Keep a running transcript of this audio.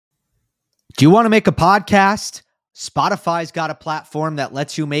Do you want to make a podcast? Spotify's got a platform that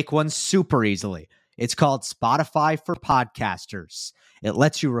lets you make one super easily. It's called Spotify for Podcasters. It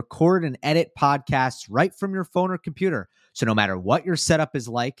lets you record and edit podcasts right from your phone or computer. So no matter what your setup is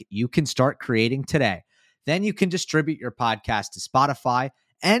like, you can start creating today. Then you can distribute your podcast to Spotify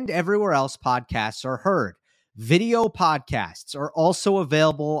and everywhere else podcasts are heard. Video podcasts are also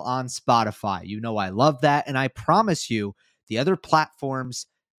available on Spotify. You know I love that, and I promise you the other platforms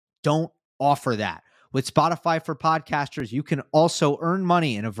don't offer that. With Spotify for Podcasters, you can also earn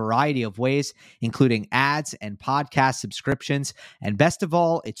money in a variety of ways, including ads and podcast subscriptions. And best of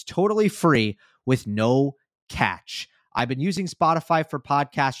all, it's totally free with no catch. I've been using Spotify for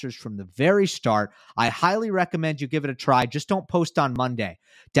Podcasters from the very start. I highly recommend you give it a try. Just don't post on Monday.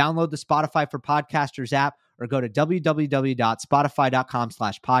 Download the Spotify for Podcasters app or go to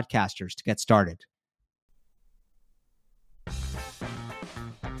www.spotify.com/podcasters to get started.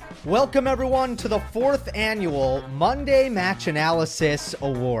 Welcome, everyone, to the 4th annual Monday Match Analysis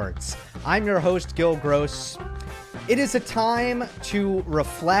Awards. I'm your host, Gil Gross. It is a time to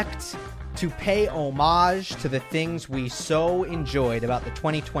reflect, to pay homage to the things we so enjoyed about the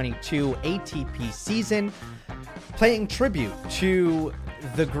 2022 ATP season, paying tribute to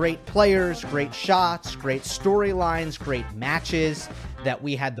the great players, great shots, great storylines, great matches that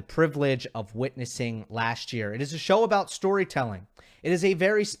we had the privilege of witnessing last year. It is a show about storytelling. It is a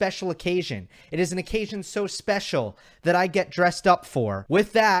very special occasion. It is an occasion so special that I get dressed up for.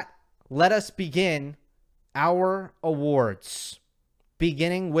 With that, let us begin our awards,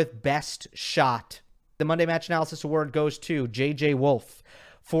 beginning with Best Shot. The Monday Match Analysis Award goes to J.J. Wolf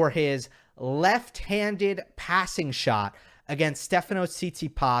for his left-handed passing shot against Stefanos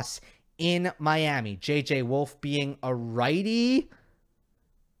Tsitsipas in Miami. J.J. Wolf being a righty,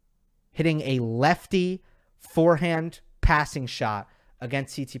 hitting a lefty forehand passing shot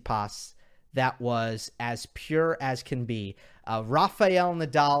against Tsitsipas that was as pure as can be. Rafael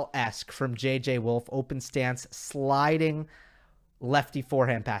Nadal-esque from J.J. Wolf, open stance, sliding lefty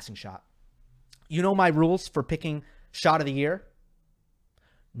forehand passing shot. You know my rules for picking shot of the year?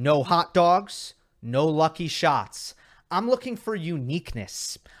 No hot dogs, no lucky shots. I'm looking for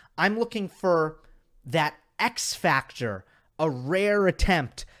uniqueness. I'm looking for that X factor, a rare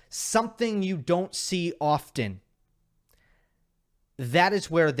attempt, something you don't see often. That is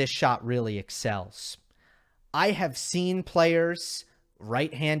where this shot really excels. I have seen players,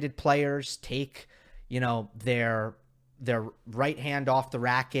 right-handed players, take, their right hand off the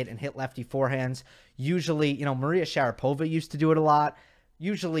racket and hit lefty forehands. Usually, Maria Sharapova used to do it a lot.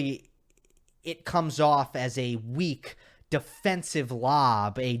 Usually it comes off as a weak defensive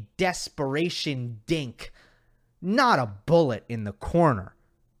lob, a desperation dink, not a bullet in the corner.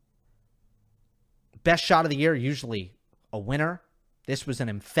 Best shot of the year, usually a winner. This was an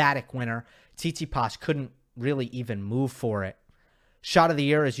emphatic winner. Tsitsipas couldn't really even move for it. Shot of the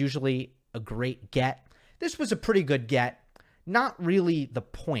year is usually a great get. This was a pretty good get. Not really the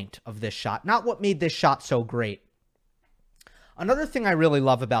point of this shot. Not what made this shot so great. Another thing I really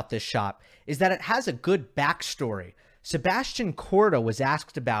love about this shot is that it has a good backstory. Sebastian Korda was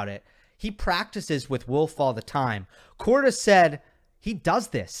asked about it. He practices with Wolf all the time. Korda said he does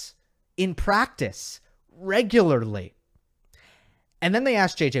this in practice regularly. And then they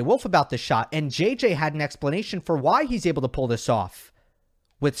asked J.J. Wolf about this shot, and J.J. had an explanation for why he's able to pull this off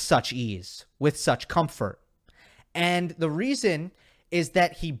with such ease, with such comfort. And the reason is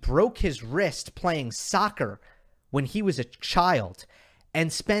that he broke his wrist playing soccer when he was a child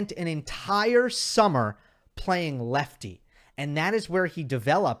and spent an entire summer playing lefty. And that is where he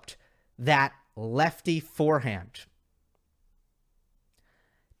developed that lefty forehand.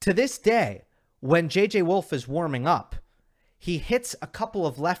 To this day, when J.J. Wolf is warming up, he hits a couple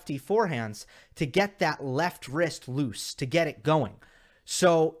of lefty forehands to get that left wrist loose, to get it going.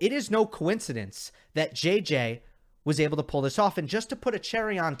 So it is no coincidence that JJ was able to pull this off. And just to put a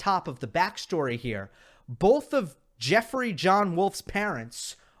cherry on top of the backstory here, both of Jeffrey John Wolf's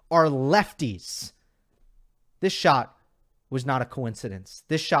parents are lefties. This shot was not a coincidence.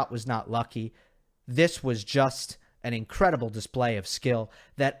 This shot was not lucky. This was just an incredible display of skill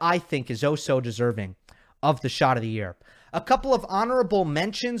that I think is oh so deserving of the shot of the year. A couple of honorable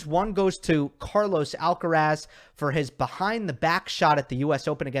mentions. One goes to Carlos Alcaraz for his behind-the-back shot at the U.S.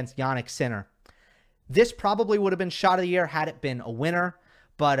 Open against Jannik Sinner. This probably would have been shot of the year had it been a winner,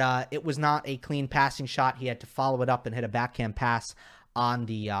 but it was not a clean passing shot. He had to follow it up and hit a backhand pass on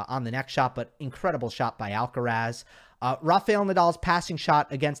the next shot, but incredible shot by Alcaraz. Rafael Nadal's passing shot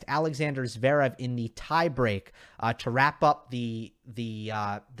against Alexander Zverev in the tiebreak to wrap up the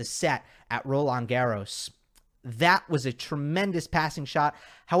set at Roland Garros. that was a tremendous passing shot.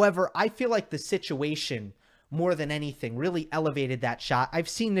 However, I feel like the situation, more than anything, really elevated that shot. I've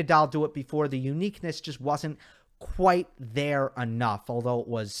seen Nadal do it before. The uniqueness just wasn't quite there enough, although it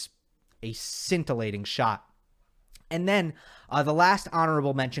was a scintillating shot. And then the last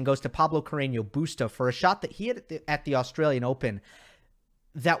honorable mention goes to Pablo Carreño Busta for a shot that he had at the Australian Open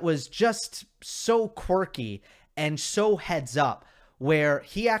that was just so quirky and so heads up, where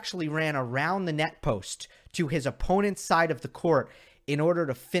he actually ran around the net post to his opponent's side of the court in order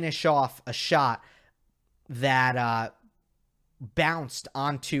to finish off a shot that bounced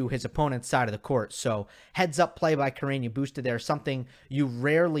onto his opponent's side of the court. So heads up play by Carreño Busta there, something you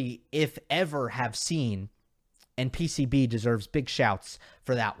rarely, if ever, have seen. And PCB deserves big shouts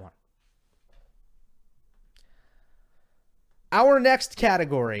for that one. Our next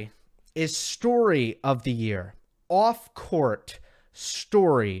category is Story of the Year. Off-court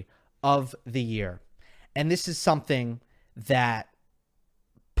Story of the Year. And this is something that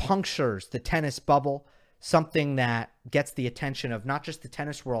punctures the tennis bubble, something that gets the attention of not just the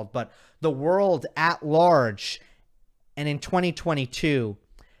tennis world, but the world at large. And in 2022,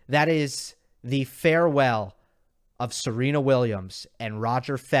 that is the farewell of Serena Williams and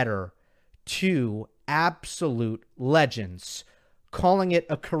Roger Federer, two absolute legends, calling it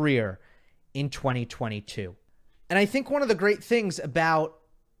a career in 2022. And I think one of the great things about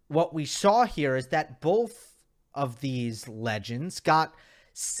what we saw here is that both of these legends got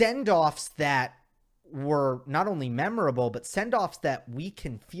send-offs that were not only memorable, but send-offs that we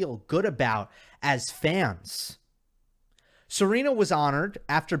can feel good about as fans. Serena was honored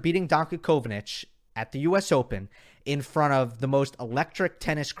after beating Danka Kovinic at the U.S. Open in front of the most electric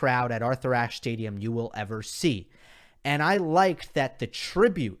tennis crowd at Arthur Ashe Stadium you will ever see. And I liked that the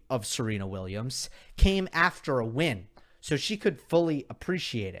tribute of Serena Williams came after a win, so she could fully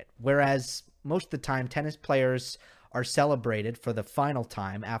appreciate it. Whereas most of the time, tennis players are celebrated for the final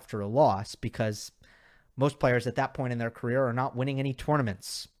time after a loss, because most players at that point in their career are not winning any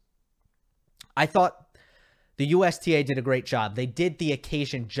tournaments. I thought the USTA did a great job. They did the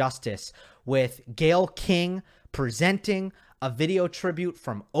occasion justice with Gayle King presenting a video tribute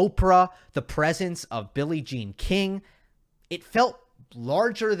from Oprah, the presence of Billie Jean King. It felt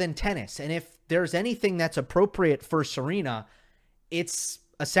larger than tennis. And if there's anything that's appropriate for Serena, it's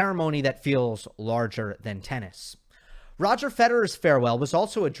a ceremony that feels larger than tennis. Roger Federer's farewell was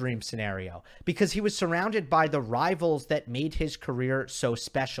also a dream scenario because he was surrounded by the rivals that made his career so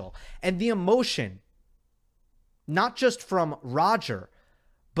special. And the emotion, not just from Roger,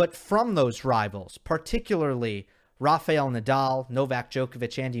 but from those rivals, particularly Rafael Nadal, Novak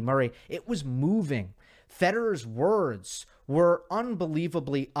Djokovic, Andy Murray, it was moving. Federer's words were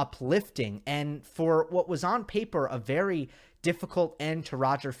unbelievably uplifting, and for what was on paper a very difficult end to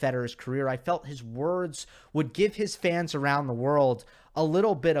Roger Federer's career, I felt his words would give his fans around the world a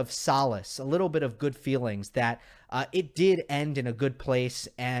little bit of solace, a little bit of good feelings that it did end in a good place,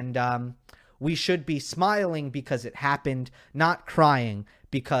 and we should be smiling because it happened, not crying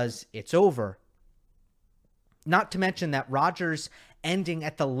because it's over. Not to mention that Roger's ending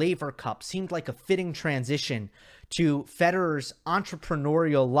at the Laver Cup seemed like a fitting transition to Federer's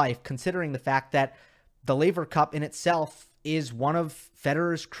entrepreneurial life, considering the fact that the Laver Cup in itself is one of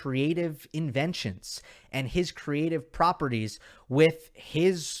Federer's creative inventions and his creative properties with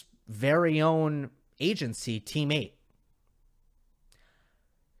his very own agency, Team 8.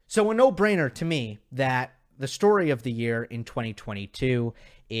 So a no-brainer to me that the story of the year in 2022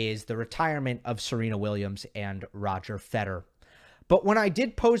 is the retirement of Serena Williams and Roger Federer. But when I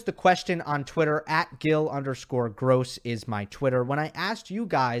did pose the question on Twitter, at @Gil_Gross is my Twitter, when I asked you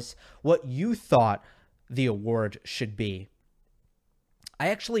guys what you thought the award should be, I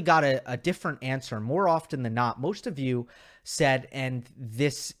actually got a different answer more often than not. Most of you said, and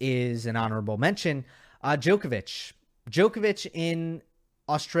this is an honorable mention, Djokovic. Djokovic in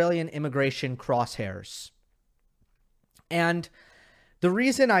Australian immigration crosshairs. And the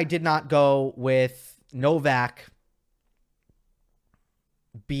reason I did not go with Novak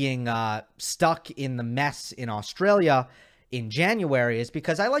being stuck in the mess in Australia in January is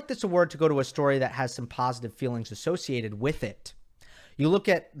because I like this award to go to a story that has some positive feelings associated with it. You look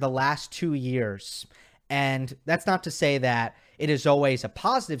at the last 2 years, and that's not to say that it is always a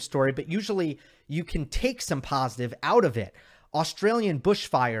positive story, but usually you can take some positive out of it. Australian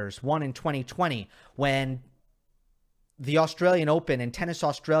bushfires, one in 2020, when the Australian Open and Tennis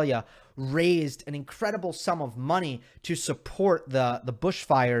Australia raised an incredible sum of money to support the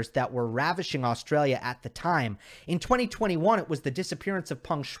bushfires that were ravishing Australia at the time. In 2021, it was the disappearance of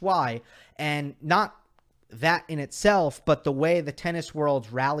Peng Shuai, and not that in itself, but the way the tennis world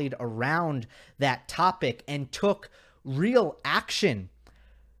rallied around that topic and took real action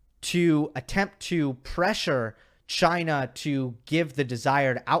to attempt to pressure China to give the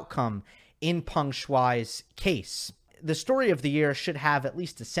desired outcome in Peng Shuai's case. The story of the year should have at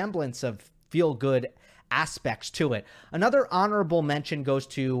least a semblance of feel-good aspects to it. Another honorable mention goes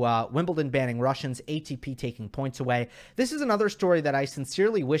to Wimbledon banning Russians, ATP taking points away. This is another story that I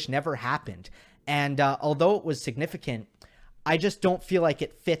sincerely wish never happened. And although it was significant, I just don't feel like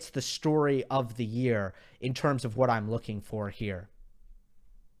it fits the story of the year in terms of what I'm looking for here.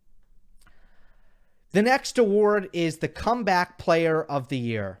 The next award is the Comeback Player of the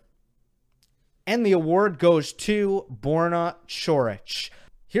Year. And the award goes to Borna Coric.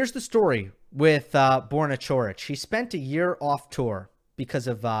 Here's the story with Borna Coric. He spent a year off tour because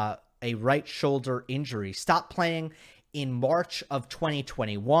of a right shoulder injury. Stopped playing in March of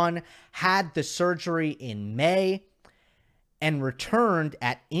 2021, had the surgery in May, and returned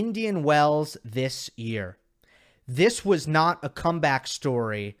at Indian Wells this year. This was not a comeback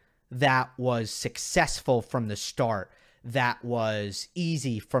story that was successful from the start, that was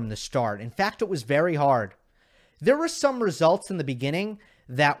easy from the start. In fact, it was very hard. There were some results in the beginning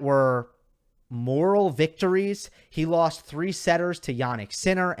that were moral victories. He lost 3 setters to Jannik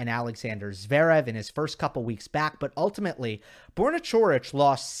Sinner and Alexander Zverev in his first couple weeks back, but ultimately, Borna Coric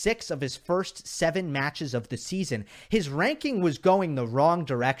lost 6 of his first 7 matches of the season. His ranking was going the wrong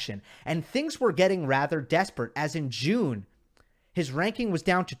direction, and things were getting rather desperate, as in June, his ranking was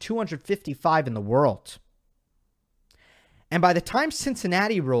down to 255 in the world. And by the time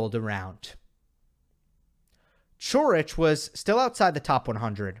Cincinnati rolled around, Coric was still outside the top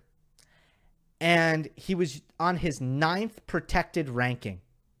 100. And he was on his 9th protected ranking.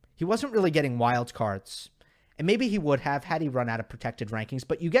 He wasn't really getting wild cards. And maybe he would have had he run out of protected rankings,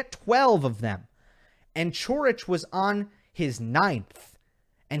 but you get 12 of them. And Coric was on his 9th.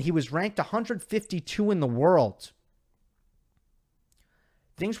 And he was ranked 152 in the world.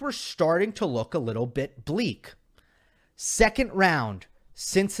 Things were starting to look a little bit bleak. Second round,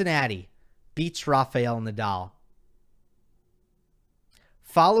 Cincinnati beats Rafael Nadal.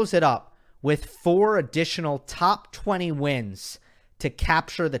 Follows it up with 4 additional top 20 wins to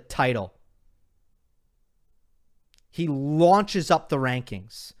capture the title. He launches up the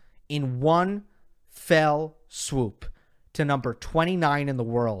rankings in one fell swoop to number 29 in the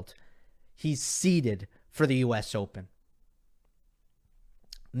world. He's seeded for the US Open.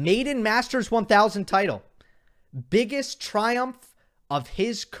 Maiden Masters 1000 title. Biggest triumph of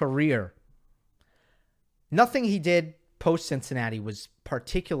his career. Nothing he did post-Cincinnati was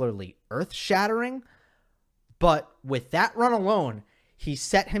particularly earth-shattering, but with that run alone, he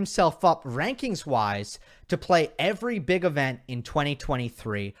set himself up rankings-wise to play every big event in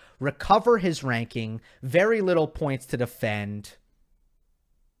 2023, recover his ranking, very little points to defend,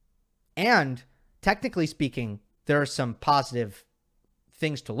 and technically speaking, there are some positive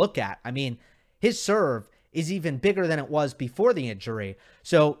things to look at. I mean, his serve is even bigger than it was before the injury.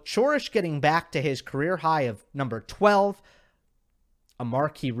 So Coric getting back to his career high of number 12, a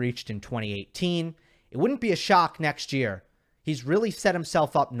mark he reached in 2018. It wouldn't be a shock next year. He's really set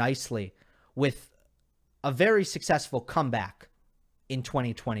himself up nicely with a very successful comeback in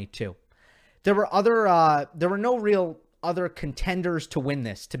 2022. There were no real other contenders to win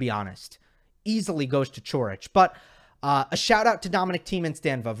this, to be honest. Easily goes to Coric, but a shout out to Dominic Thiem and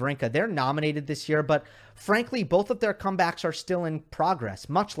Stan Wawrinka. They're nominated this year, but frankly, both of their comebacks are still in progress,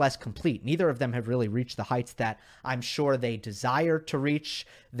 much less complete. Neither of them have really reached the heights that I'm sure they desire to reach.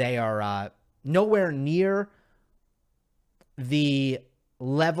 They are nowhere near the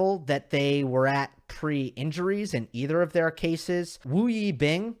level that they were at pre-injuries in either of their cases. Wu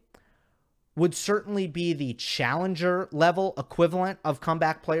Yibing would certainly be the challenger level equivalent of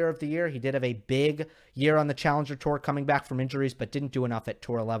comeback player of the year. He did have a big year on the challenger tour coming back from injuries, but didn't do enough at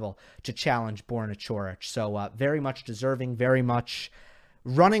tour level to challenge Borna Coric. So very much deserving, very much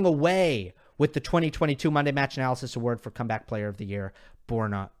running away with the 2022 Monday Match Analysis Award for comeback player of the year,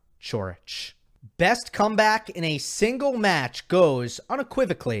 Borna Coric. Best comeback in a single match goes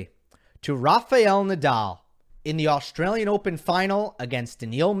unequivocally to Rafael Nadal. In the Australian Open final against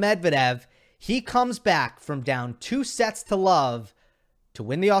Daniil Medvedev, he comes back from down 2-0 to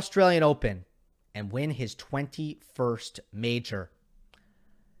win the Australian Open and win his 21st major.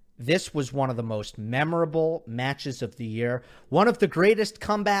 This was one of the most memorable matches of the year, one of the greatest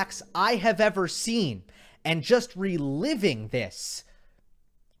comebacks I have ever seen, and just reliving this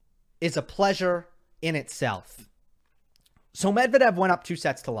is a pleasure in itself. So Medvedev went up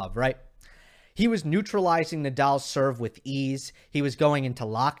 2-0, right? He was neutralizing Nadal's serve with ease. He was going into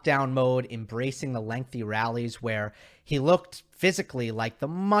lockdown mode, embracing the lengthy rallies where he looked physically like the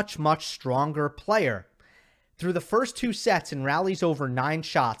much, much stronger player. Through the first 2 sets in rallies over 9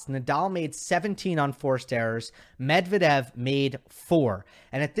 shots, Nadal made 17 unforced errors. Medvedev made 4.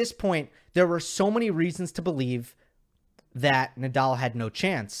 And at this point, there were so many reasons to believe that Nadal had no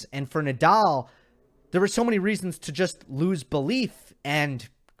chance. And for Nadal, there were so many reasons to just lose belief and,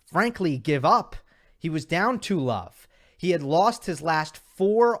 frankly, give up. He was down 2-love. He had lost his last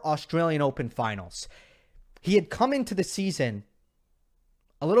 4 Australian Open finals. He had come into the season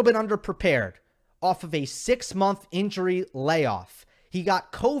a little bit underprepared off of a 6-month injury layoff. He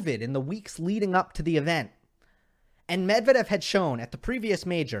got COVID in the weeks leading up to the event. And Medvedev had shown at the previous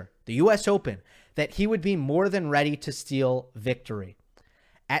major, the US Open, that he would be more than ready to steal victory.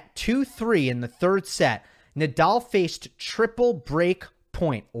 At 2-3 in the 3rd set, Nadal faced triple break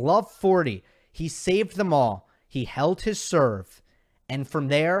point, love 40. He saved them all. He held his serve. And from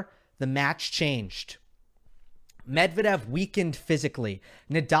there, the match changed. Medvedev weakened physically.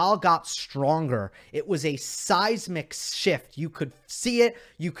 Nadal got stronger. It was a seismic shift. You could see it.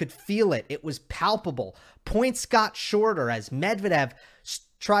 You could feel it. It was palpable. Points got shorter as Medvedev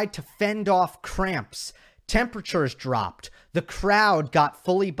tried to fend off cramps. Temperatures dropped. The crowd got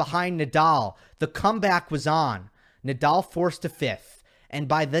fully behind Nadal. The comeback was on. Nadal forced a 5th. And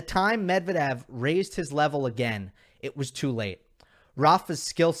by the time Medvedev raised his level again, it was too late. Rafa's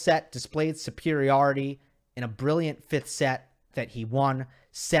skill set displayed superiority in a brilliant 5th set that he won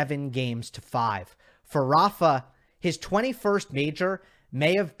 7-5. For Rafa, his 21st major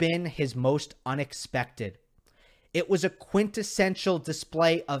may have been his most unexpected. It was a quintessential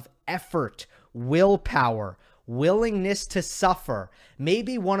display of effort, willpower, willingness to suffer,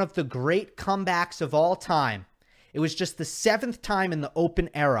 maybe one of the great comebacks of all time. It was just the 7th time in the Open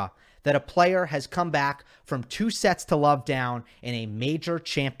era that a player has come back from 2 sets to love down in a major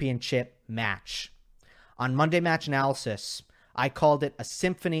championship match. On Monday Match Analysis, I called it a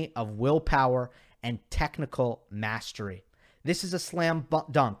symphony of willpower and technical mastery. This is a slam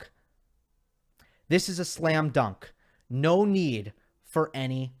dunk. This is a slam dunk. No need for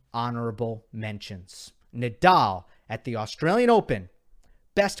any honorable mentions. Nadal at the Australian Open,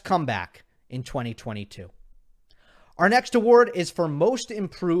 best comeback in 2022. Our next award is for Most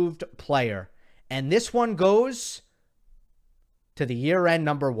Improved Player, and this one goes to the year-end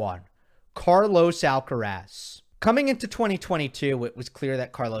number 1. Carlos Alcaraz. Coming into 2022, it was clear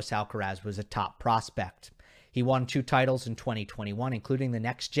that Carlos Alcaraz was a top prospect. He won 2 titles in 2021, including the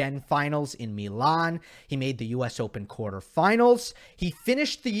Next Gen Finals in Milan. He made the US Open quarterfinals. He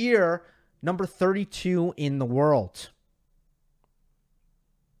finished the year number 32 in the world.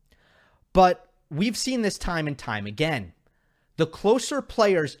 But we've seen this time and time again. The closer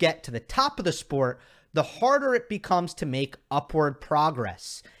players get to the top of the sport, the harder it becomes to make upward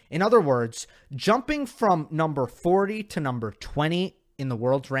progress. In other words, jumping from number 40 to number 20 in the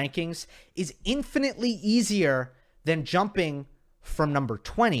world's rankings is infinitely easier than jumping from number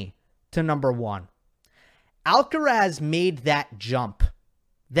 20 to number 1. Alcaraz made that jump,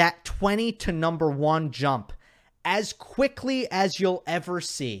 that 20 to number 1 jump, as quickly as you'll ever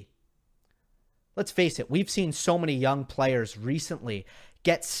see. Let's face it, we've seen so many young players recently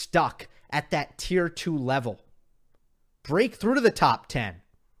get stuck at that tier 2 level, break through to the top 10,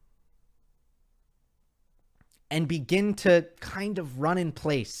 and begin to kind of run in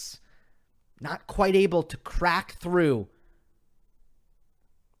place, not quite able to crack through.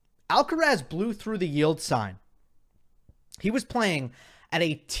 Alcaraz blew through the yield sign. He was playing at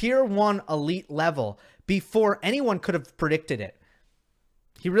a tier 1 elite level before anyone could have predicted it.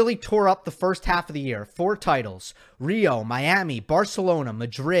 He really tore up the first half of the year. 4 titles, Rio, Miami, Barcelona,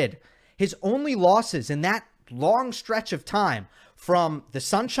 Madrid. His only losses in that long stretch of time from the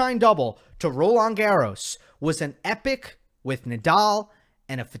Sunshine Double to Roland Garros was an epic with Nadal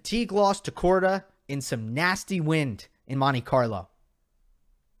and a fatigue loss to Korda in some nasty wind in Monte Carlo.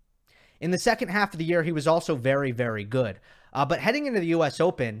 In the second half of the year, he was also very, very good. But heading into the US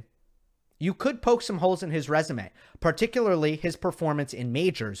Open, you could poke some holes in his resume, particularly his performance in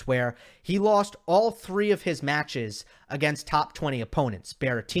majors, where he lost all 3 of his matches against top 20 opponents.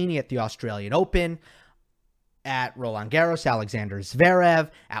 Berrettini at the Australian Open, at Roland Garros, Alexander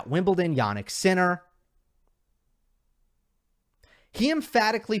Zverev, at Wimbledon, Jannik Sinner. He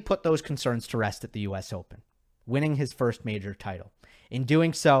emphatically put those concerns to rest at the US Open, winning his first major title. In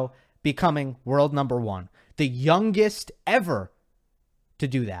doing so, becoming world number 1, the youngest ever to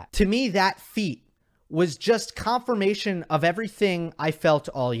do that. To me, that feat was just confirmation of everything I felt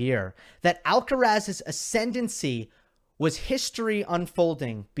all year, that Alcaraz's ascendancy was history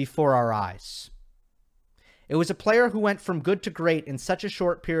unfolding before our eyes. It was a player who went from good to great in such a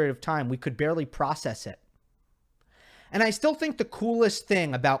short period of time, we could barely process it. And I still think the coolest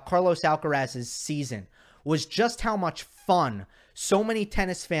thing about Carlos Alcaraz's season was just how much fun so many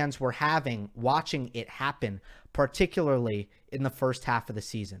tennis fans were having watching it happen, particularly in the first half of the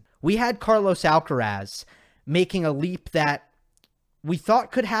season. We had Carlos Alcaraz making a leap that we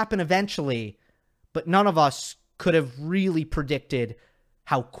thought could happen eventually, but none of us could have really predicted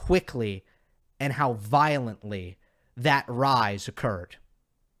how quickly and how violently that rise occurred.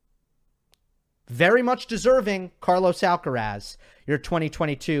 Very much deserving, Carlos Alcaraz, your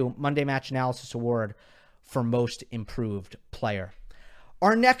 2022 Monday Match Analysis Award for Most Improved Player.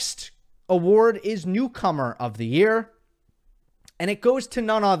 Our next award is Newcomer of the Year, and it goes to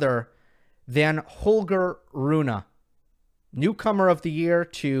none other than Holger Rune. Newcomer of the Year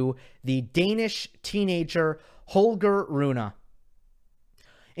to the Danish teenager Holger Rune.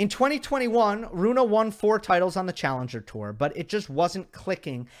 In 2021, Rune won 4 titles on the Challenger Tour, but it just wasn't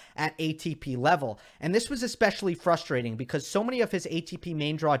clicking at ATP level. And this was especially frustrating because so many of his ATP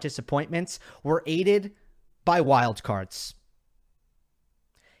main draw disappointments were aided by wildcards.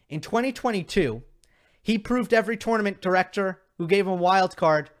 In 2022, he proved every tournament director who gave him a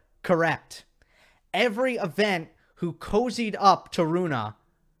wildcard correct. Every event who cozied up to Rune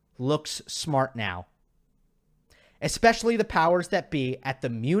looks smart now. Especially the powers that be at the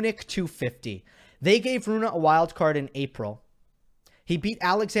Munich 250. They gave Rune a wild card in April. He beat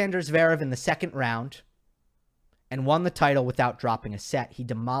Alexander Zverev in the second round and won the title without dropping a set. He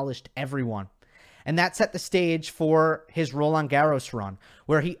demolished everyone. And that set the stage for his Roland Garros run,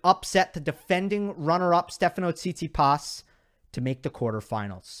 where he upset the defending runner-up Stefano Tsitsipas to make the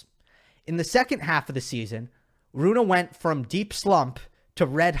quarterfinals. In the second half of the season, Rune went from deep slump to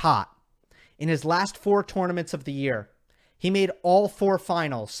red hot. In his last 4 tournaments of the year, he made all 4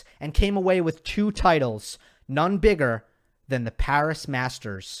 finals and came away with 2 titles, none bigger than the Paris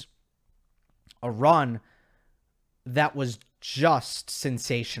Masters. A run that was just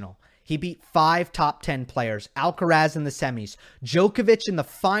sensational. He beat 5 top 10 players, Alcaraz in the semis, Djokovic in the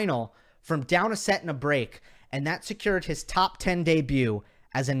final from down a set and a break, and that secured his top 10 debut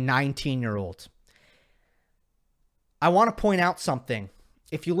as a 19-year-old. I want to point out something.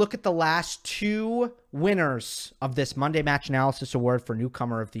 If you look at the last 2 winners of this Monday Match Analysis Award for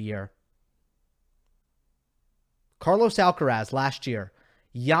Newcomer of the Year, Carlos Alcaraz last year,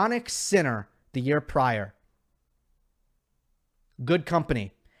 Jannik Sinner the year prior. Good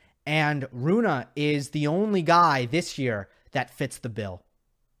company. And Rune is the only guy this year that fits the bill.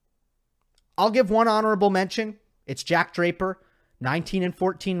 I'll give one honorable mention. It's Jack Draper,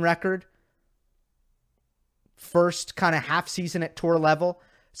 19-14 record. First kind of half season at tour level.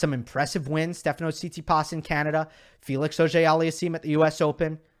 Some impressive wins. Stefano Tsitsipas in Canada. Felix Auger-Aliassime at the US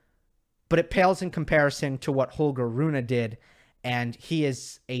Open. But it pales in comparison to what Holger Rune did. And he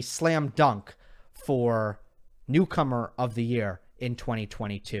is a slam dunk for Newcomer of the Year in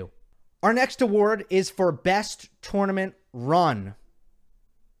 2022. Our next award is for Best Tournament Run.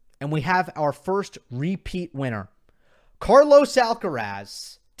 And we have our first repeat winner. Carlos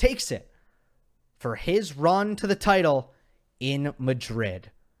Alcaraz takes it for his run to the title in Madrid.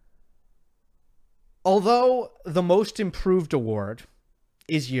 Although the Most Improved Award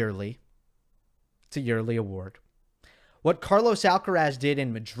is yearly, it's a yearly award, what Carlos Alcaraz did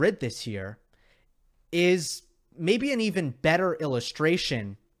in Madrid this year is maybe an even better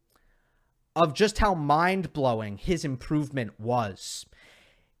illustration of just how mind-blowing his improvement was.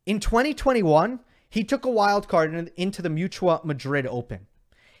 In 2021, he took a wild card into the Mutua Madrid Open.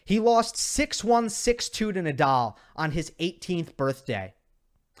 He lost 6-1, 6-2 to Nadal on his 18th birthday.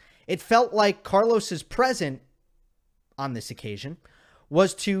 It felt like Carlos's present on this occasion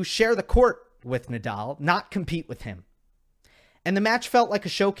was to share the court with Nadal, not compete with him. And the match felt like a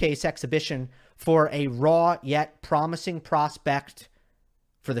showcase exhibition for a raw yet promising prospect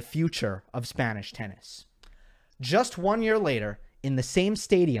for the future of Spanish tennis. Just 1 year later, in the same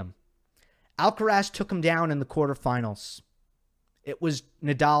stadium, Alcaraz took him down in the quarterfinals. It was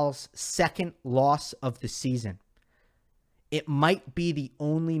Nadal's second loss of the season. It might be the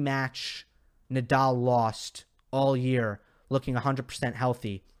only match Nadal lost all year, looking 100%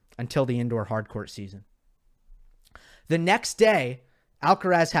 healthy until the indoor hardcourt season. The next day,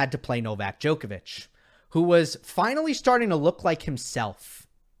 Alcaraz had to play Novak Djokovic, who was finally starting to look like himself.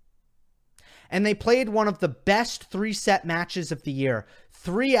 And they played one of the best 3-set matches of the year.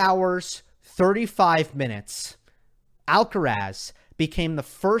 3 hours, 35 minutes. Alcaraz became the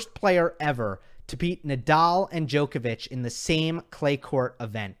first player ever to beat Nadal and Djokovic in the same clay court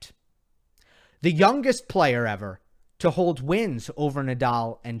event. The youngest player ever to hold wins over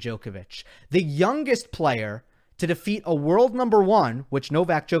Nadal and Djokovic. The youngest player to defeat a world number one, which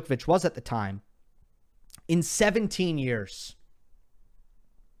Novak Djokovic was at the time, in 17 years.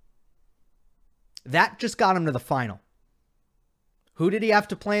 That just got him to the final. Who did he have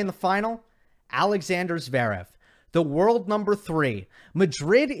to play in the final? Alexander Zverev, the world number 3.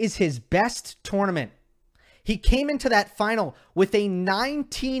 Madrid is his best tournament. He came into that final with a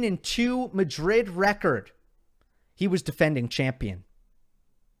 19-2 Madrid record. He was defending champion.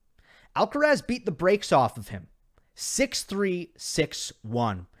 Alcaraz beat the brakes off of him. 6-3,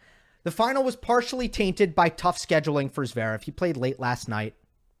 6-1. The final was partially tainted by tough scheduling for Zverev. He played late last night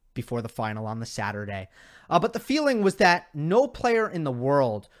before the final on the Saturday. But the feeling was that no player in the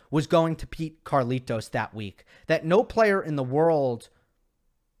world was going to beat Carlitos that week. That no player in the world,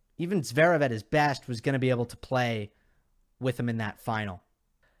 even Zverev at his best, was going to be able to play with him in that final.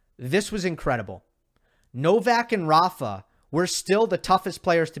 This was incredible. Novak and Rafa were still the toughest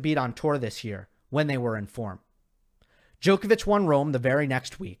players to beat on tour this year when they were in form. Djokovic won Rome the very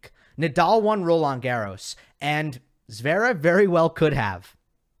next week. Nadal won Roland Garros. And Zverev very well could have,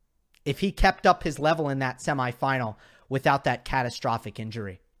 if he kept up his level in that semifinal without that catastrophic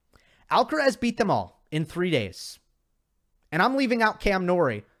injury. Alcaraz beat them all in 3 days. And I'm leaving out Cam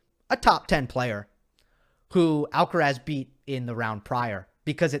Norrie, a top 10 player, who Alcaraz beat in the round prior,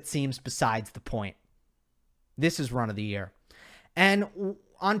 because it seems besides the point. This is run of the year. And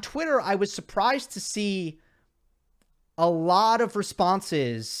on Twitter, I was surprised to see a lot of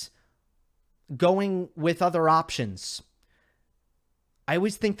responses going with other options. I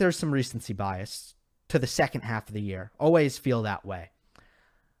always think there's some recency bias to the second half of the year. Always feel that way.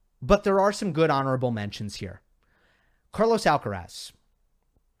 But there are some good honorable mentions here. Carlos Alcaraz.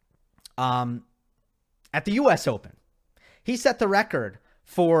 At the U.S. Open, he set the record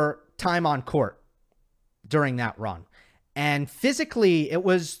for time on court during that run. And physically, it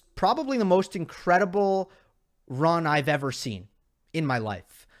was probably the most incredible run I've ever seen in my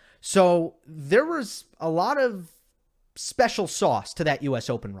life. So there was a lot of special sauce to that U.S.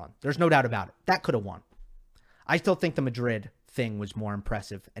 Open run. There's no doubt about it. That could have won. I still think the Madrid thing was more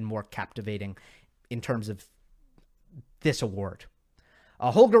impressive and more captivating in terms of this award.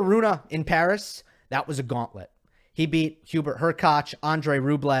 Holger Rune in Paris, that was a gauntlet. He beat Hubert Hurkacz, Andrei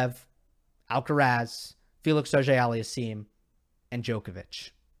Rublev, Alcaraz, Felix Auger-Aliassime, and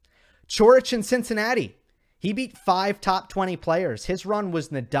Djokovic. Coric in Cincinnati, he beat 5 top 20 players. His run was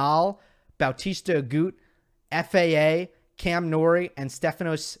Nadal, Bautista Agut, FAA, Cam Norrie, and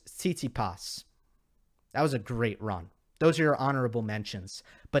Stefanos Tsitsipas. That was a great run. Those are your honorable mentions.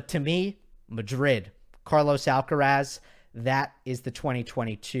 But to me, Madrid, Carlos Alcaraz, that is the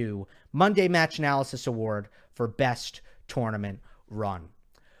 2022 Monday Match Analysis Award for Best Tournament Run.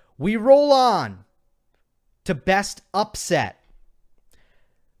 We roll on to Best Upset.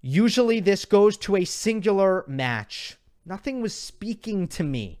 Usually this goes to a singular match. Nothing was speaking to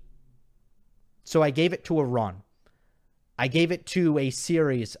me, so I gave it to a run. I gave it to a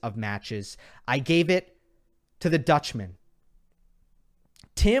series of matches. I gave it to the Dutchman.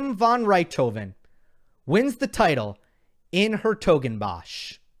 Tim van Rijthoven wins the title in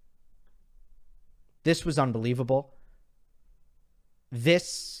Hertogenbosch. This was unbelievable.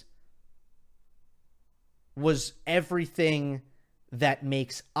 This was everything that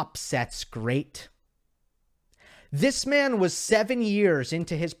makes upsets great. This man was 7 years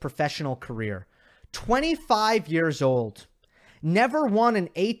into his professional career, 25 years old, never won an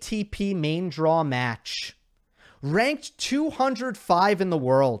ATP main draw match, ranked 205 in the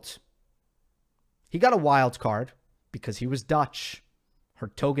world. He got a wild card because he was Dutch.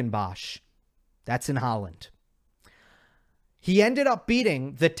 Hertogenbosch. That's in Holland. He ended up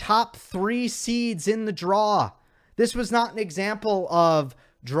beating the top 3 seeds in the draw. This was not an example of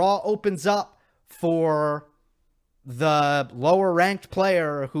draw opens up for the lower ranked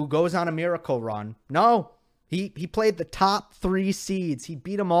player who goes on a miracle run. No, he played the top 3 seeds. He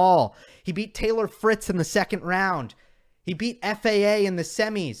beat them all. He beat Taylor Fritz in the second round. He beat FAA in the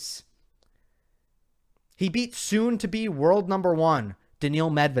semis. He beat soon-to-be world number 1,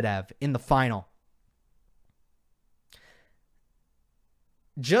 Daniil Medvedev, in the final.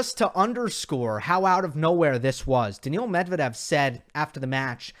 Just to underscore how out of nowhere this was, Daniil Medvedev said after the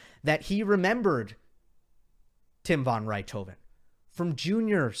match that he remembered Tim van Rijthoven from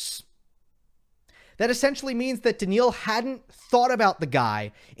juniors. That essentially means that Daniil hadn't thought about the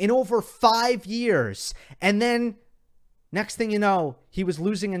guy in over 5 years. And then, next thing you know, he was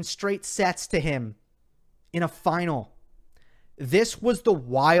losing in straight sets to him in a final. This was the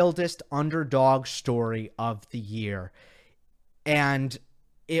wildest underdog story of the year. And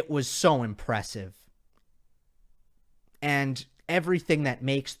it was so impressive. and everything that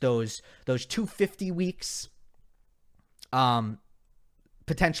makes those 250 weeks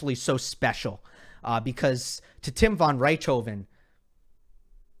potentially so special. Because to Tim von Richthofen,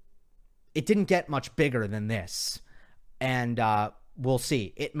 it didn't get much bigger than this. And we'll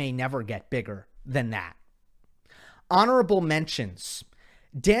see. It may never get bigger than that. Honorable mentions.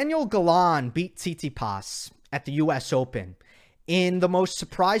 Daniel Galan beat Tsitsipas at the U.S. Open in the most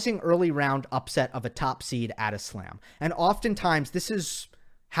surprising early round upset of a top seed at a slam. And oftentimes, this is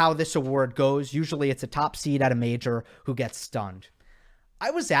how this award goes. Usually it's a top seed at a major who gets stunned.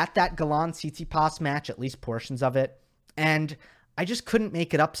 I was at that Galan-Tsitsipas match, at least portions of it, and I just couldn't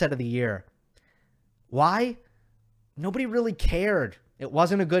make it upset of the year. Why? Nobody really cared. It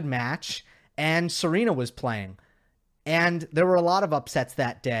wasn't a good match, and Serena was playing. And there were a lot of upsets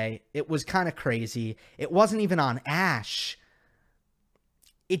that day. It was kind of crazy. It wasn't even on Ash.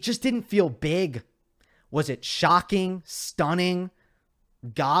 It just didn't feel big. Was it shocking, stunning,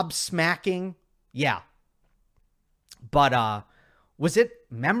 gobsmacking? Yeah. But was it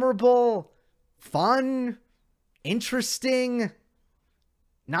memorable, fun, interesting?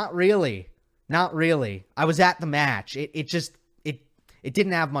 Not really. Not really. I was at the match. It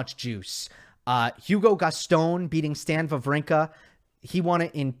didn't have much juice. Hugo Gaston beating Stan Wawrinka. He won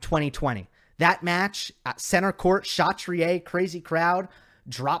it in 2020. That match at center court, Chatrier, crazy crowd,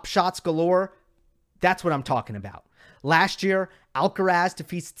 drop shots galore. That's what I'm talking about. Last year, Alcaraz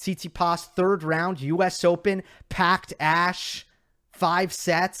defeats Tsitsipas, third round, U.S. Open, packed Ash, 5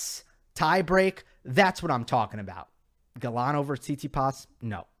 sets, tie break. That's what I'm talking about. Galan over Tsitsipas?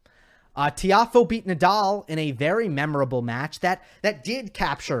 No. Tiafoe beat Nadal in a very memorable match that did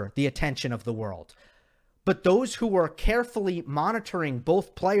capture the attention of the world. But those who were carefully monitoring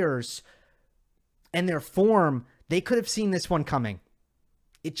both players and their form, they could have seen this one coming.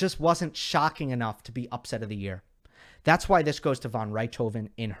 It just wasn't shocking enough to be upset of the year. That's why this goes to von Richthofen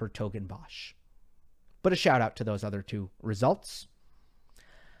in Hertogenbosch. But a shout out to those other 2 results.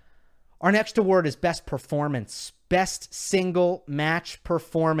 Our next award is Best Performance. Best Single Match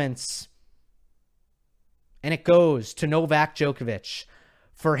Performance. And it goes to Novak Djokovic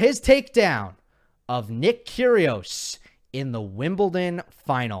for his takedown of Nick Kyrgios in the Wimbledon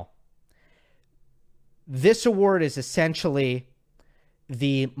final. This award is essentially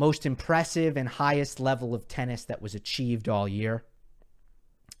the most impressive and highest level of tennis that was achieved all year.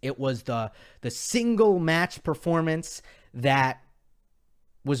 It was the single match performance that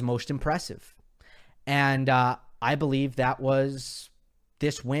was most impressive. And I believe that was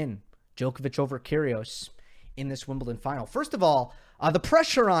this win, Djokovic over Kyrgios in this Wimbledon final. First of all, the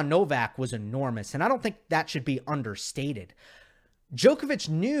pressure on Novak was enormous, and I don't think that should be understated. Djokovic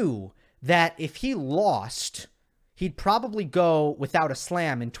knew that if he lost, he'd probably go without a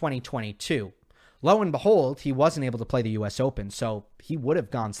slam in 2022. Lo and behold, he wasn't able to play the U.S. Open, so he would have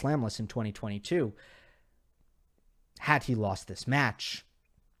gone slamless in 2022 had he lost this match.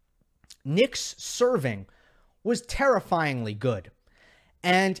 Nick's serving was terrifyingly good,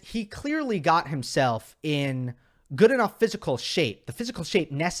 and he clearly got himself in good enough physical shape, the physical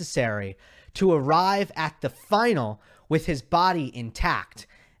shape necessary to arrive at the final with his body intact.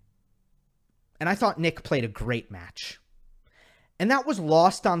 And I thought Nick played a great match. And that was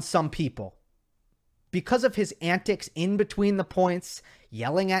lost on some people because of his antics in between the points,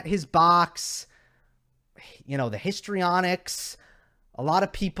 yelling at his box, the histrionics. A lot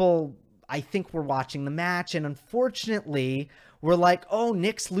of people, I think, were watching the match, and unfortunately were like, oh,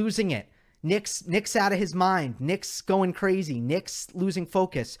 Nick's losing it. Nick's out of his mind. Nick's going crazy. Nick's losing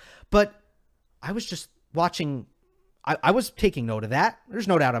focus. But I was just watching. I was taking note of that. There's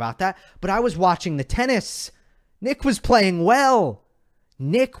no doubt about that. But I was watching the tennis. Nick was playing well.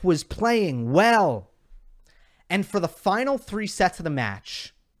 Nick was playing well. And for the final 3 sets of the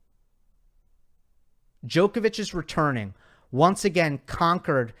match, Djokovic is returning. Once again,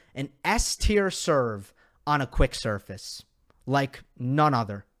 conquered an S-tier serve on a quick surface. Like none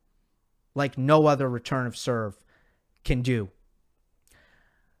other. Like no other return of serve can do.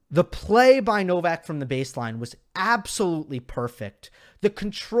 The play by Novak from the baseline was absolutely perfect. The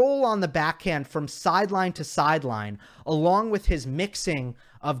control on the backhand from sideline to sideline, along with his mixing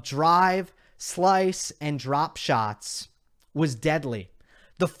of drive, slice, and drop shots, was deadly.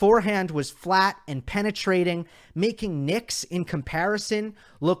 The forehand was flat and penetrating, making Nick's, in comparison,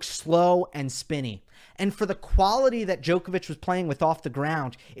 look slow and spinny. And for the quality that Djokovic was playing with off the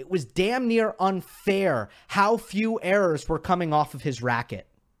ground, it was damn near unfair how few errors were coming off of his racket.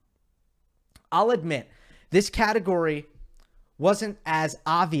 I'll admit, this category wasn't as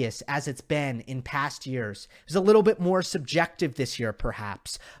obvious as it's been in past years. It was a little bit more subjective this year,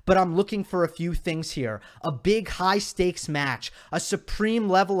 perhaps, but I'm looking for a few things here. A big high-stakes match, a supreme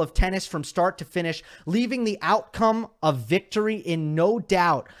level of tennis from start to finish, leaving the outcome of victory in no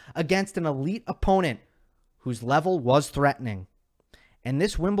doubt against an elite opponent whose level was threatening. And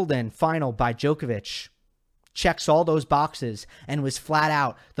this Wimbledon final by Djokovic checks all those boxes and was flat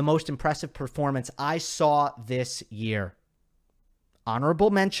out the most impressive performance I saw this year. Honorable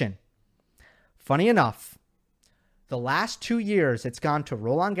mention. Funny enough, the last 2 years, it's gone to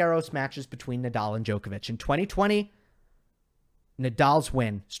Roland Garros matches between Nadal and Djokovic. In 2020, Nadal's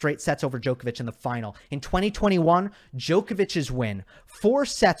win, straight sets over Djokovic in the final. In 2021, Djokovic's win, 4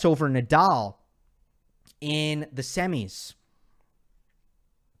 sets over Nadal in the semis.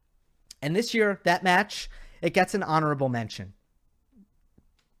 And this year, that match, it gets an honorable mention.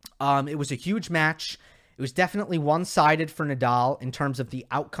 It was a huge match. It was definitely one-sided for Nadal in terms of the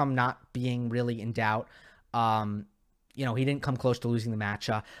outcome not being really in doubt. He didn't come close to losing the match.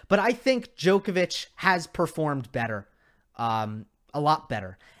 But I think Djokovic has performed better, a lot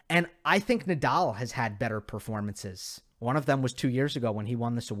better. And I think Nadal has had better performances. One of them was 2 years ago when he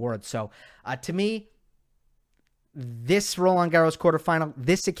won this award. So to me, this Roland Garros quarterfinal,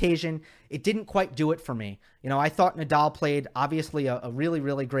 this occasion, it didn't quite do it for me. I thought Nadal played obviously a really,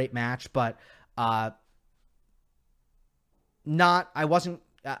 really great match, but I wasn't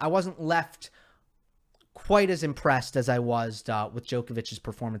left quite as impressed as I was with Djokovic's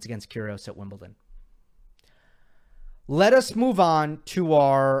performance against Kyrgios at Wimbledon. Let us move on to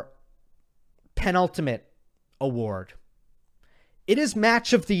our penultimate award. It is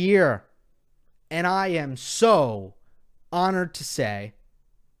Match of the Year, and I am so honored to say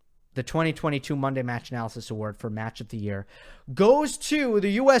the 2022 Monday Match Analysis Award for Match of the Year goes to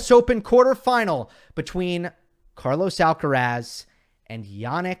the U.S. Open quarterfinal between Carlos Alcaraz and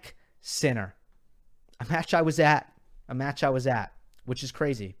Jannik Sinner. A match I was at, which is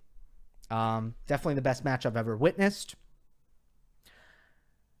crazy. Definitely the best match I've ever witnessed.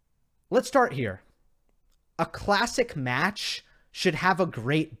 Let's start here. A classic match should have a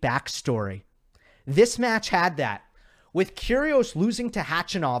great backstory. This match had that, with Kyrgios losing to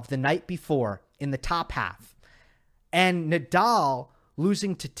Khachanov the night before in the top half, and Nadal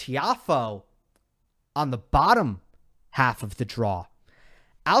losing to Tiafoe on the bottom half of the draw.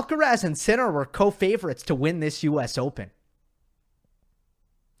 Alcaraz and Sinner were co-favorites to win this U.S. Open.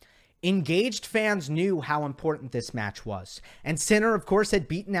 Engaged fans knew how important this match was. And Sinner, of course, had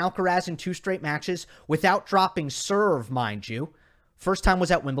beaten Alcaraz in 2 straight matches without dropping serve, mind you. First time was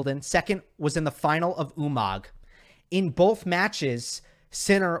at Wimbledon. Second was in the final of Umag. In both matches,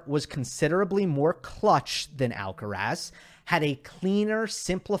 Sinner was considerably more clutch than Alcaraz, had a cleaner,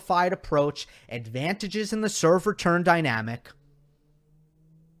 simplified approach, advantages in the serve-return dynamic.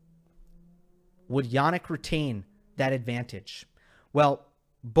 Would Jannik retain that advantage? Well,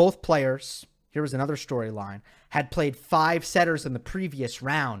 both players, here was another storyline, had played 5 setters in the previous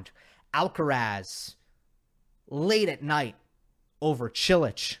round. Alcaraz, late at night, over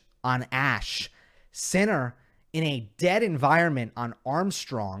Cilic on Ash. Sinner, in a dead environment on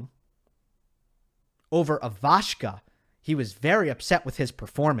Armstrong, over Ivashka. He was very upset with his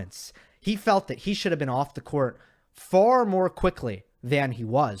performance. He felt that he should have been off the court far more quickly than he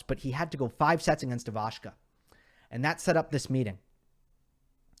was, but he had to go 5 sets against Ivashka. And that set up this meeting.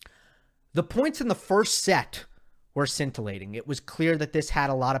 The points in the first set were scintillating. It was clear that this had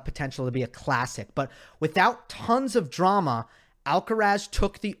a lot of potential to be a classic, but without tons of drama, Alcaraz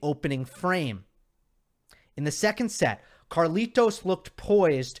took the opening frame. In the second set, Carlitos looked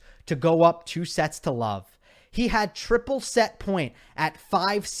poised to go up 2 sets to love. He had triple set point at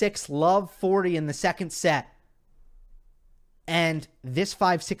 5-6 love 40 in the second set. And this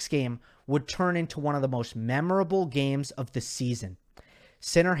 5-6 game would turn into one of the most memorable games of the season.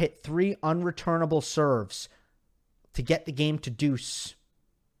 Sinner hit 3 unreturnable serves to get the game to deuce.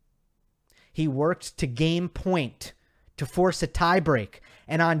 He worked to game point to force a tiebreak.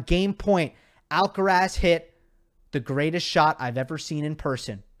 And on game point, Alcaraz hit the greatest shot I've ever seen in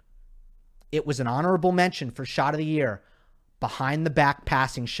person. It was an honorable mention for shot of the year. Behind the back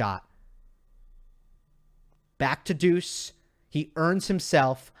passing shot. Back to deuce. He earns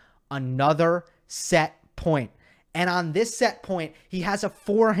himself another set point. And on this set point, he has a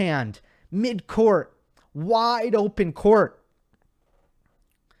forehand, mid-court, wide open court.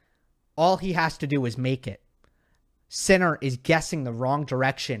 All he has to do is make it. Sinner is guessing the wrong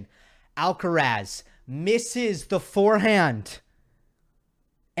direction. Alcaraz misses the forehand.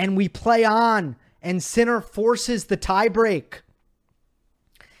 And we play on, and Sinner forces the tiebreak.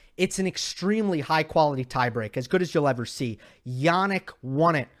 It's an extremely high-quality tiebreak, as good as you'll ever see. Jannik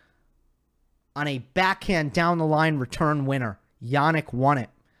won it on a backhand down-the-line return winner. Jannik won it.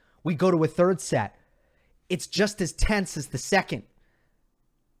 We go to a third set. It's just as tense as the second.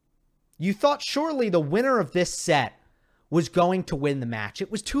 You thought surely the winner of this set was going to win the match.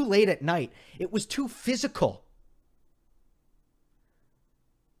 It was too late at night. It was too physical.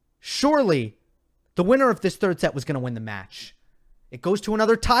 Surely the winner of this third set was going to win the match. It goes to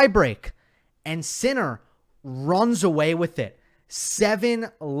another tiebreak, and Sinner runs away with it.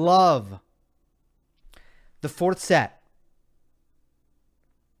 7-love. The fourth set.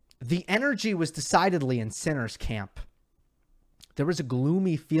 The energy was decidedly in Sinner's camp. There was a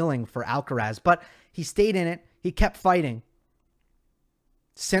gloomy feeling for Alcaraz, but he stayed in it. He kept fighting.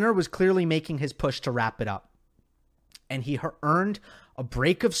 Sinner was clearly making his push to wrap it up. And he earned a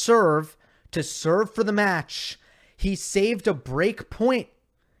break of serve to serve for the match. He saved a break point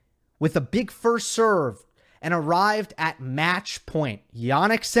with a big first serve and arrived at match point.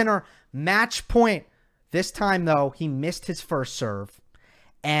 Jannik Sinner, match point. This time, though, he missed his first serve.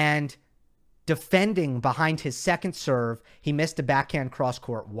 And defending behind his second serve, he missed a backhand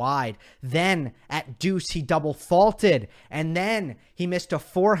cross-court wide. Then, at deuce, he double faulted. And then he missed a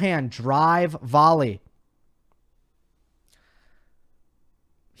forehand drive volley.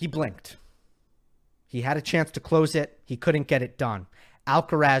 He blinked. He had a chance to close it. He couldn't get it done.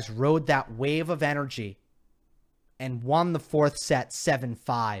 Alcaraz rode that wave of energy and won the fourth set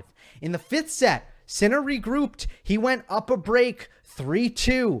 7-5. In the fifth set, Sinner regrouped. He went up a break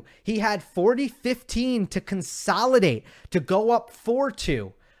 3-2. He had 40-15 to consolidate, to go up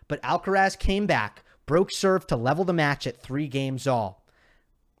 4-2. But Alcaraz came back, broke serve to level the match at 3 games all.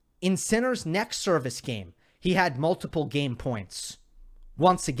 In Sinner's next service game, he had multiple game points.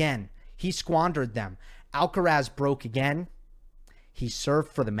 Once again, he squandered them. Alcaraz broke again. He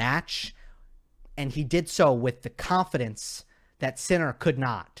served for the match, and he did so with the confidence that Sinner could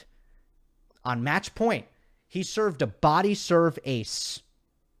not. On match point, he served a body serve ace.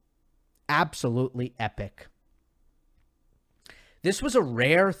 Absolutely epic. This was a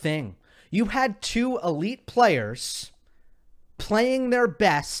rare thing. You had 2 elite players playing their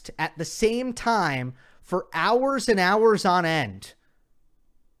best at the same time for hours and hours on end.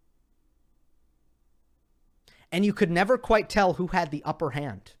 And you could never quite tell who had the upper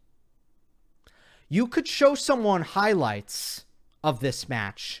hand. You could show someone highlights of this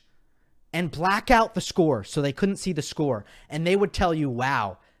match and black out the score so they couldn't see the score. And they would tell you,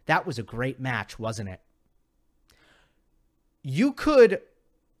 wow, that was a great match, wasn't it? You could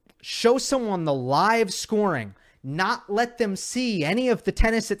show someone the live scoring, not let them see any of the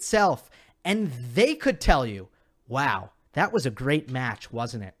tennis itself, and they could tell you, wow, that was a great match,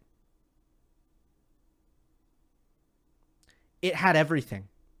 wasn't it? It had everything.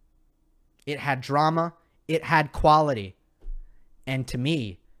 It had drama. It had quality. And to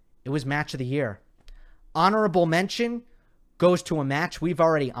me, it was match of the year. Honorable mention goes to a match we've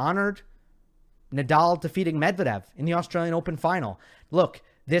already honored. Nadal defeating Medvedev in the Australian Open final. Look,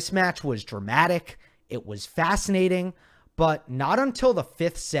 this match was dramatic. It was fascinating. But not until the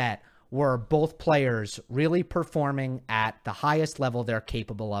fifth set were both players really performing at the highest level they're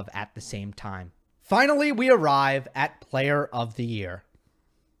capable of at the same time. Finally, we arrive at Player of the Year.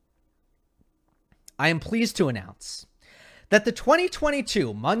 I am pleased to announce that the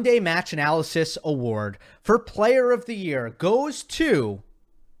 2022 Monday Match Analysis Award for Player of the Year goes to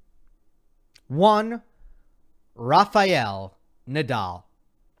one Rafael Nadal.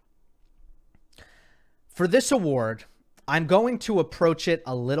 For this award, I'm going to approach it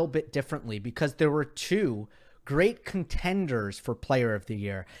a little bit differently because there were 2 great contenders for Player of the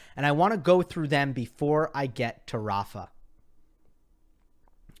Year, and I want to go through them before I get to Rafa.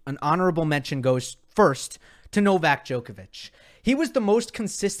 An honorable mention goes first to Novak Djokovic. He was the most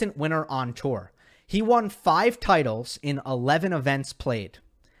consistent winner on tour. He won 5 titles in 11 events played,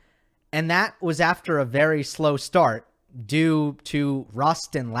 and that was after a very slow start due to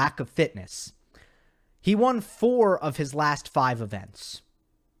rust and lack of fitness. He won 4 of his last 5 events,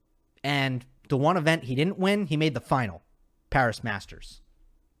 and the one event he didn't win, he made the final, Paris Masters.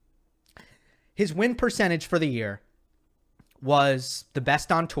 His win percentage for the year was the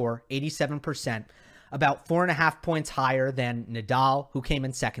best on tour, 87%, about 4.5 points higher than Nadal, who came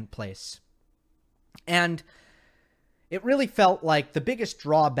in second place. And it really felt like the biggest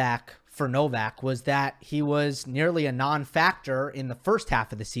drawback for Novak was that he was nearly a non-factor in the first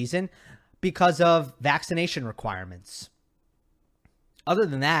half of the season because of vaccination requirements. Other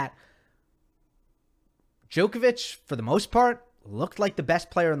than that, Djokovic, for the most part, looked like the best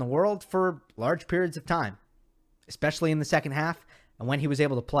player in the world for large periods of time, especially in the second half. and when he was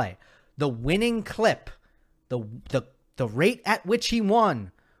able to play. The winning clip, the rate at which he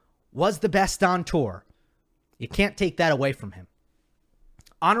won was the best on tour. You can't take that away from him.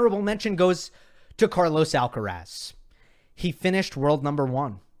 Honorable mention goes to Carlos Alcaraz. He finished world number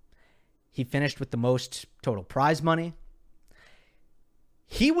 1. He finished with the most total prize money.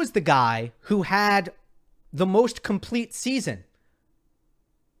 He was the guy who had the most complete season.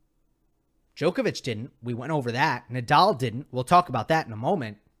 Djokovic didn't. We went over that. Nadal didn't. We'll talk about that in a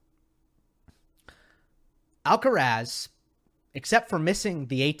moment. Alcaraz, except for missing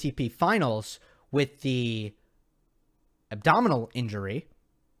the ATP finals with the abdominal injury,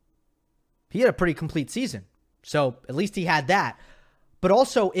 he had a pretty complete season. So at least he had that. But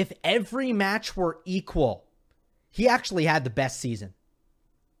also, if every match were equal, he actually had the best season.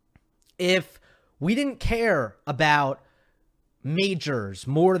 If we didn't care about majors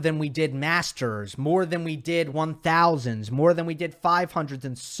more than we did masters, more than we did 1000s, more than we did 500s,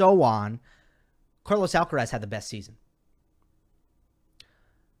 and so on, Carlos Alcaraz had the best season.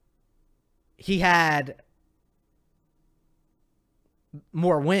 He had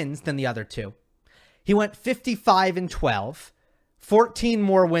more wins than the other two. He went 55-12, 14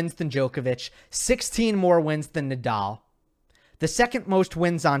 more wins than Djokovic, 16 more wins than Nadal. The second most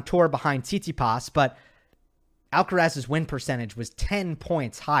wins on tour behind Tsitsipas, but Alcaraz's win percentage was 10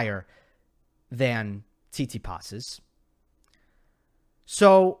 points higher than Tsitsipas's.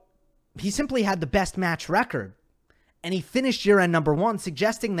 So he simply had the best match record, and he finished year-end number 1,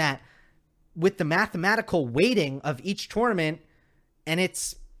 suggesting that with the mathematical weighting of each tournament and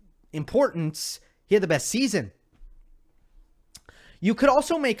its importance, he had the best season. You could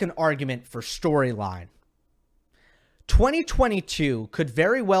also make an argument for storyline. 2022 could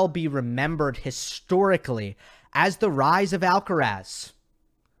very well be remembered historically as the rise of Alcaraz.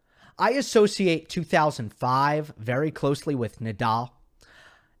 I associate 2005 very closely with Nadal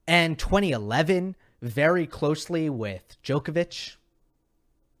and 2011 very closely with Djokovic.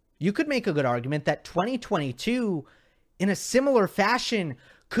 You could make a good argument that 2022, in a similar fashion,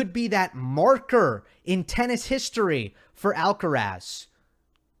 could be that marker in tennis history for Alcaraz.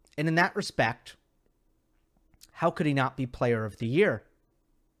 And in that respect, how could he not be Player of the Year?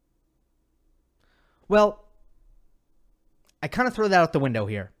 Well, I kind of throw that out the window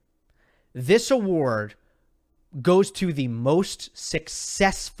here. This award goes to the most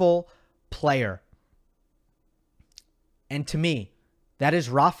successful player. And to me, that is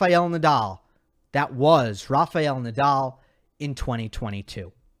Rafael Nadal. That was Rafael Nadal in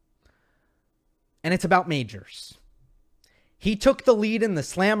 2022. And it's about majors. He took the lead in the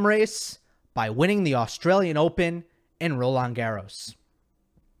slam race by winning the Australian Open and Roland Garros.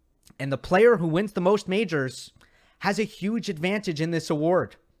 And the player who wins the most majors has a huge advantage in this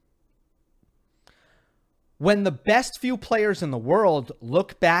award. When the best few players in the world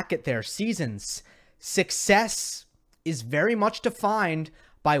look back at their seasons, success is very much defined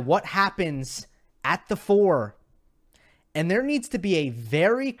by what happens at the fore. And there needs to be a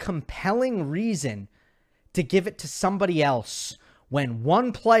very compelling reason to give it to somebody else when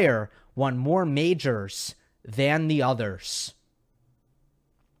one player won more majors than the others.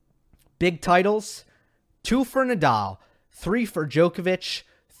 Big titles, 2 for Nadal, 3 for Djokovic,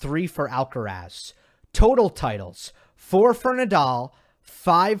 3 for Alcaraz. Total titles, 4 for Nadal,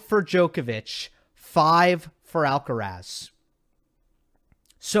 5 for Djokovic, 5 for Alcaraz.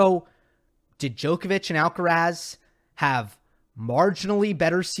 So, did Djokovic and Alcaraz have marginally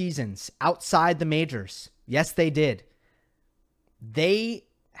better seasons outside the majors? Yes, they did. They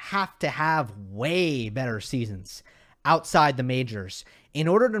have to have way better seasons outside the majors in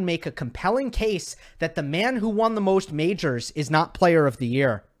order to make a compelling case that the man who won the most majors is not Player of the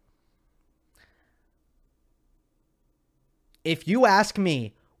Year. If you ask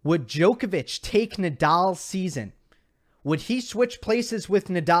me, would Djokovic take Nadal's season? Would he switch places with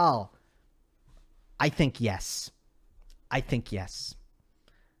Nadal? I think yes. I think yes.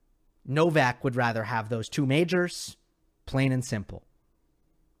 Novak would rather have those 2 majors, plain and simple.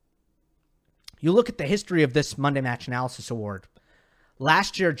 You look at the history of this Monday Match Analysis Award.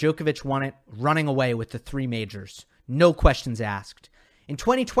 Last year, Djokovic won it running away with the 3 majors. No questions asked. In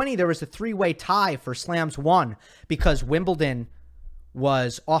 2020, there was a 3-way tie for Slams 1 because Wimbledon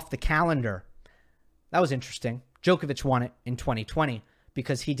was off the calendar. That was interesting. Djokovic won it in 2020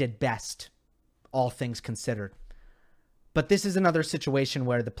 because he did best, all things considered. But this is another situation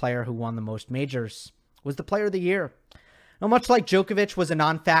where the player who won the most majors was the Player of the Year. Now, much like Djokovic was a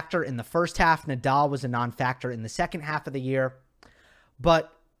non-factor in the first half, Nadal was a non-factor in the second half of the year.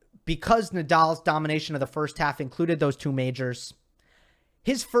 But because Nadal's domination of the first half included those 2 majors,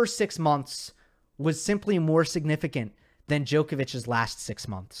 his first 6 months was simply more significant than Djokovic's last 6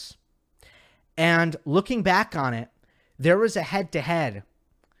 months. And looking back on it, there was a head-to-head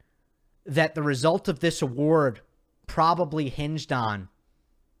that the result of this award probably hinged on.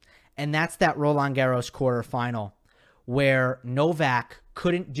 And that's that Roland Garros quarterfinal where Novak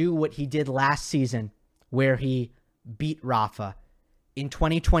couldn't do what he did last season, where he beat Rafa. In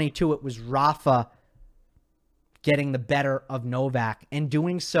 2022, it was Rafa getting the better of Novak and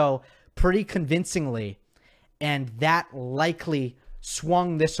doing so pretty convincingly. And that likely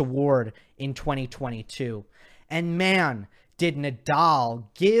swung this award in 2022. And man, did Nadal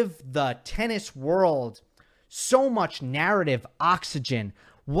give the tennis world so much narrative oxygen.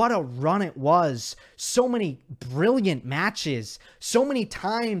 What a run it was. So many brilliant matches. So many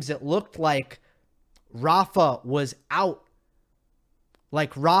times it looked like Rafa was out.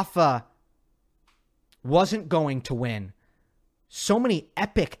 Like Rafa wasn't going to win. So many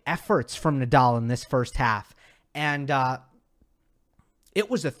epic efforts from Nadal in this first half. And it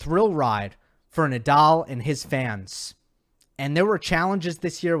was a thrill ride for Nadal and his fans. And there were challenges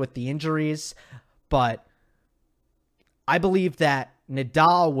this year with the injuries, but I believe that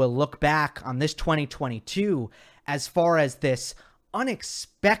Nadal will look back on this 2022 as far as this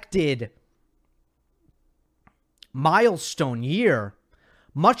unexpected milestone year,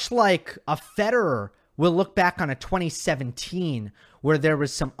 much like a Federer will look back on a 2017 where there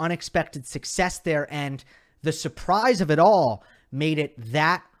was some unexpected success there, and the surprise of it all made it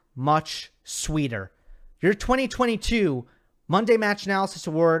that much sweeter. Your 2022 Monday Match Analysis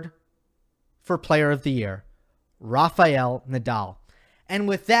Award for Player of the Year, Rafael Nadal. And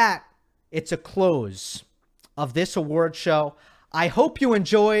with that, it's a close of this award show. I hope you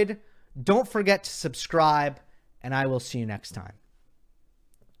enjoyed. Don't forget to subscribe, and I will see you next time.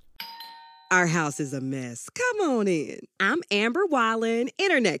 Our house is a mess. Come on in. I'm Amber Wallen,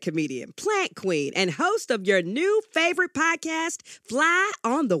 internet comedian, plant queen, and host of your new favorite podcast, Fly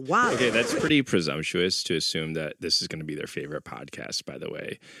on the Wallen. Okay, that's pretty presumptuous to assume that this is going to be their favorite podcast, by the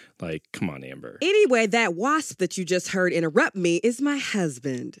way. Like, come on, Amber. Anyway, that wasp that you just heard interrupt me is my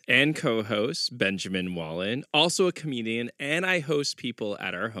husband. And co-host, Benjamin Wallen, also a comedian, and I host people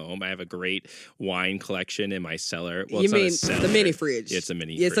at our home. I have a great wine collection in my cellar. Well, You it's not mean a cellar. the mini fridge? It's a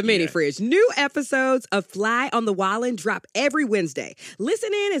mini It's a fridge, mini yeah. fridge. New episodes of Fly on the Wallen drop every Wednesday.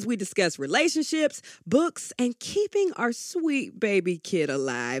 Listen in as we discuss relationships, books, and keeping our sweet baby kid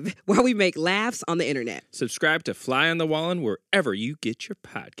alive while we make laughs on the internet. Subscribe to Fly on the Wallen wherever you get your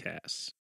podcasts.